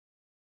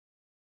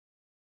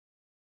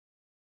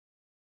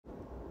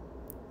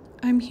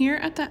I'm here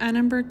at the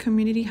Annenberg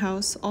Community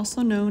House,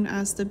 also known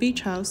as the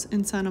Beach House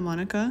in Santa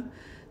Monica.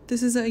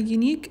 This is a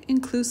unique,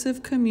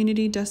 inclusive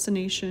community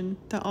destination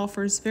that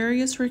offers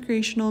various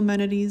recreational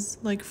amenities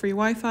like free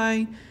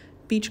Wi-Fi,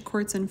 beach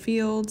courts and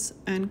fields,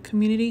 and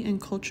community and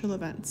cultural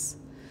events.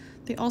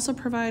 They also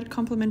provide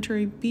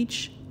complimentary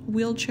beach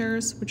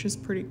wheelchairs, which is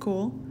pretty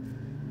cool.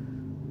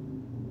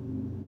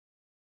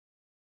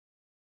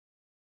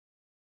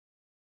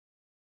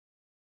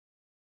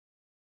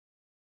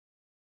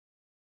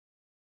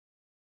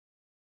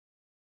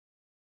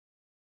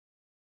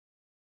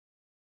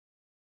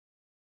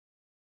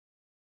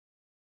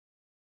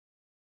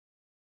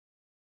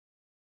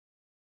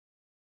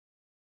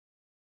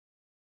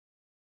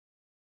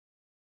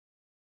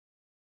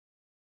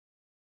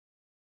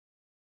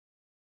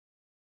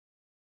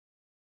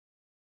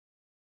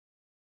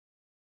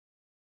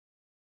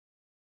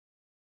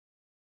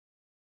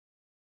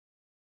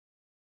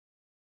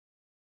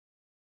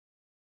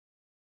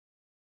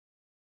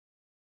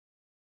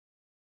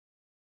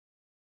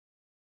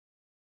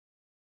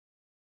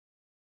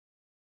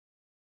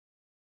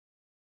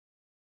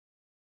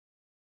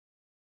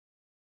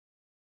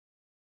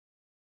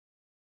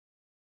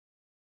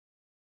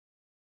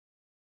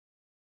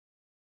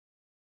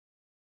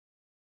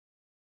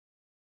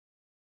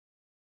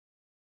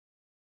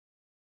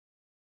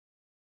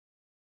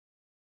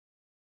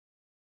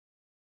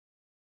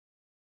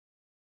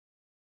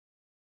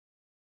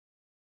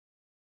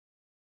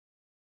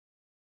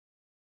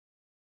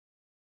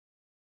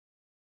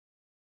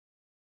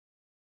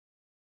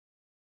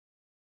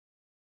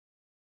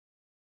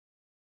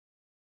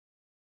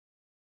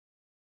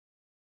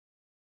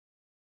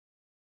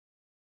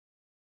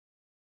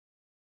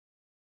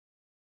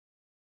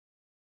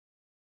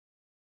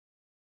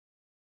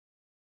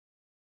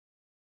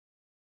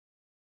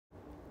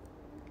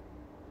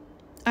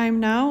 I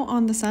am now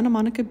on the Santa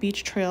Monica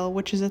Beach Trail,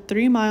 which is a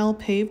 3-mile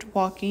paved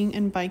walking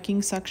and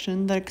biking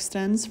section that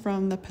extends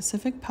from the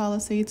Pacific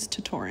Palisades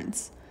to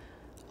Torrance.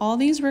 All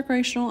these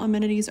recreational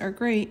amenities are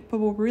great, but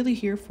what we're really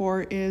here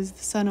for is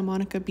the Santa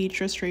Monica Beach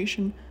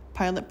Restoration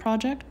Pilot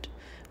Project,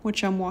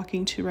 which I'm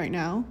walking to right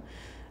now.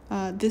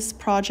 This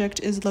project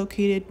is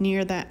located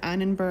near the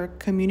Annenberg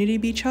Community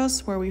Beach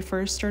House where we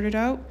first started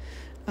out.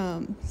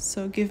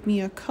 So give me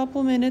a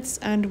couple minutes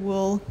and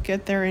we'll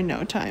get there in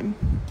no time.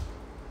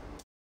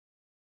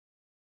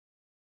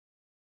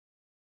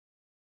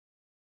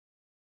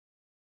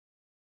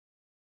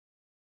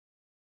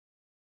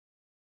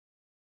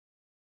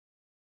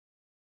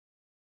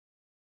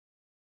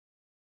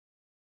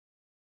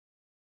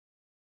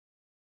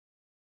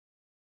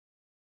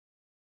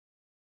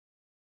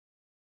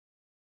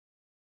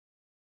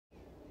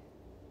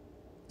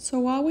 So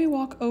while we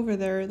walk over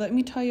there, let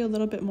me tell you a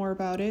little bit more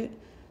about it.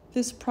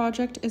 This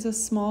project is a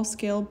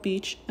small-scale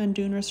beach and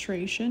dune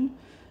restoration.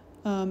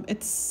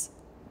 It's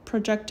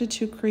projected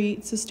to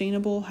create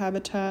sustainable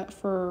habitat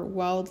for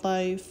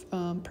wildlife,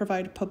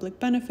 provide public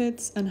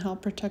benefits, and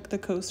help protect the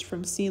coast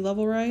from sea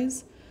level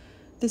rise.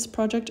 This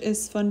project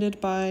is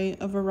funded by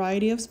a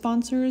variety of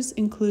sponsors,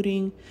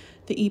 including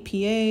the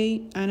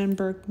EPA,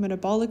 Annenberg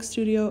Metabolic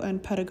Studio,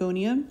 and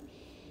Patagonia.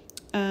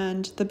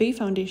 And the Bay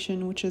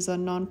Foundation, which is a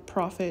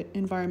nonprofit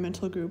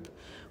environmental group,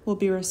 will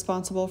be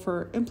responsible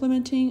for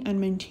implementing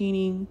and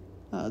maintaining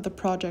the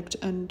project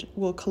and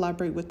will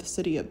collaborate with the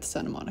city of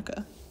Santa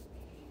Monica.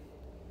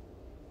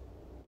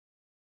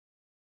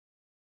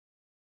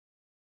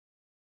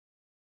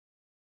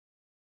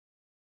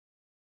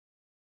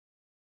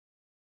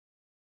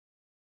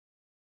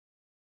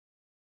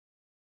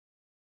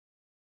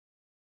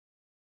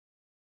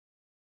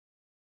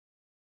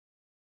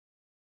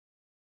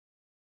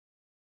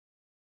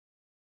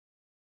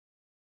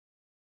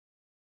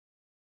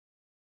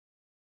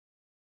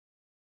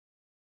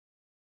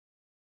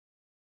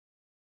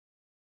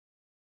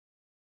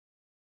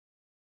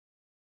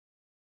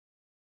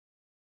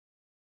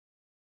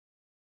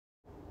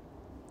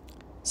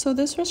 So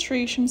this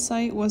restoration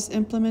site was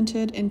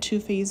implemented in 2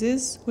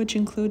 phases, which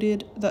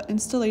included the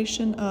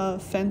installation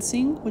of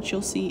fencing, which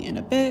you'll see in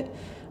a bit,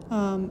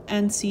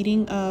 and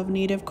seeding of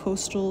native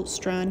coastal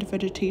strand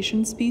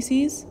vegetation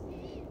species.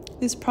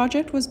 This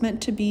project was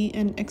meant to be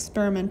an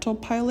experimental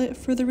pilot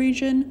for the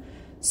region,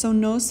 so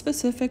no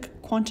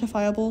specific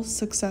quantifiable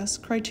success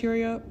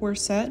criteria were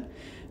set,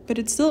 but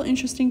it's still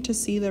interesting to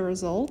see the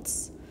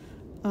results,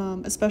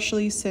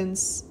 especially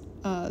since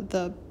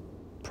the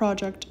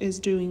project is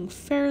doing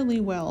fairly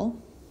well.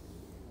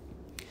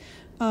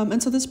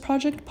 And so this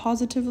project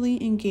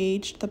positively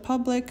engaged the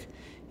public.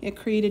 It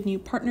created new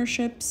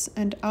partnerships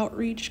and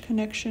outreach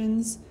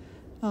connections.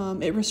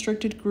 It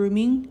restricted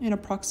grooming in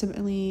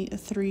approximately a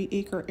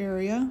 3-acre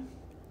area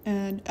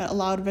and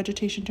allowed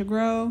vegetation to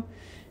grow.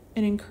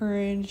 It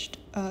encouraged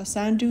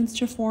sand dunes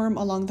to form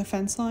along the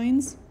fence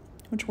lines,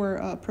 which we're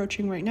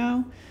approaching right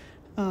now,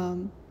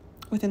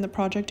 within the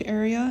project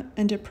area,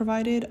 and it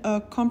provided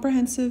a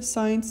comprehensive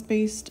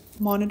science-based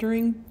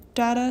monitoring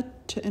data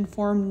to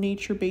inform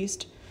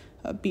nature-based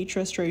beach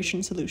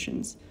restoration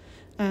solutions.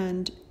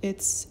 And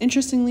it's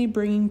interestingly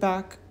bringing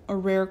back a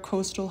rare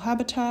coastal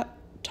habitat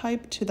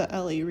type to the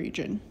LA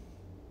region.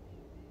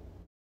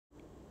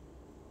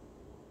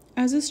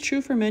 As is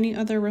true for many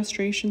other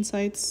restoration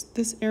sites,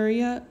 this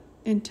area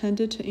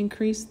intended to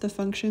increase the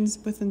functions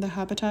within the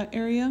habitat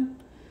area.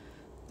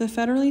 The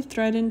federally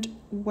threatened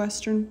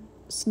western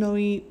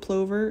snowy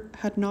plover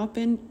had not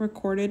been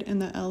recorded in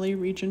the LA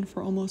region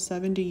for almost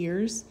 70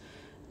 years,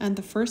 and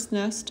the first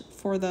nest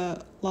for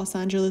the Los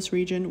Angeles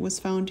region was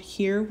found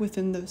here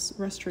within this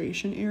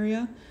restoration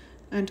area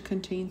and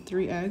contained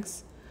 3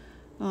 eggs.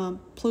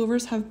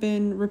 Plovers have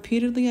been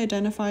repeatedly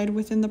identified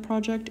within the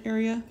project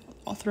area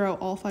throughout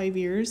all 5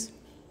 years,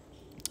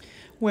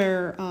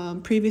 where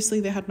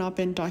previously they had not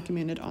been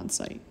documented on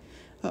site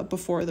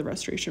before the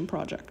restoration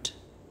project.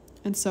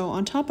 And so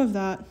on top of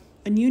that,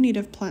 a new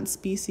native plant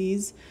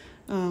species,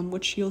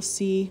 which you'll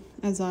see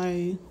as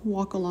I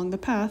walk along the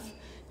path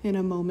in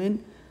a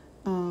moment.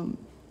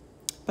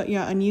 But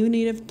yeah, a new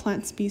native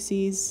plant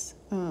species,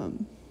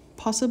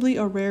 possibly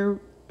a rare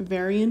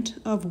variant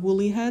of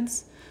woolly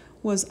heads,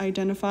 was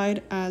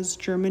identified as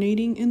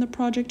germinating in the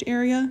project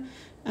area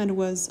and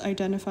was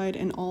identified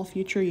in all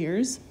future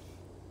years,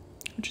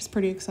 which is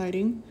pretty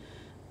exciting.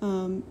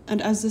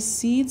 And as the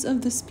seeds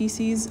of the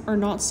species are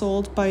not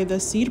sold by the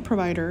seed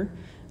provider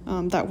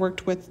that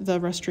worked with the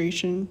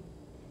restoration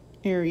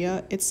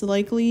area, it's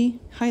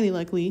highly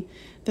likely,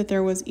 that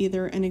there was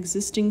either an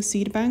existing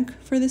seed bank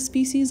for this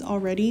species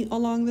already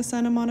along the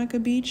Santa Monica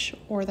beach,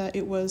 or that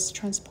it was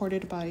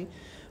transported by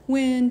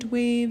wind,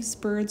 waves,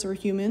 birds, or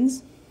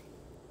humans.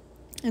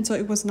 And so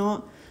it was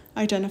not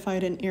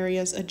identified in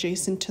areas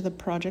adjacent to the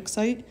project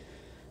site.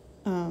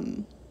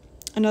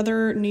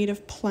 Another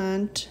native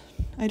plant,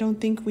 I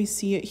don't think we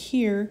see it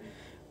here,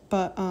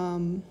 but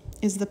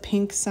is the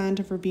pink sand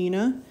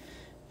verbena.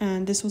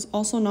 And this was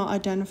also not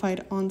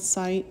identified on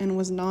site and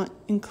was not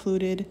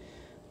included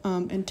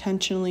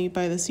intentionally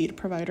by the seed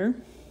provider.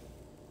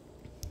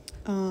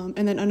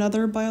 And then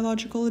another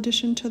biological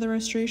addition to the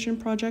restoration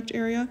project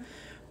area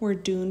were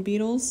dune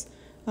beetles.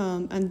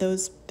 And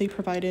they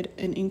provided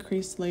an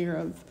increased layer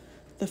of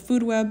the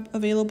food web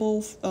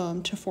available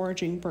to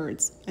foraging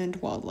birds and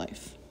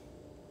wildlife.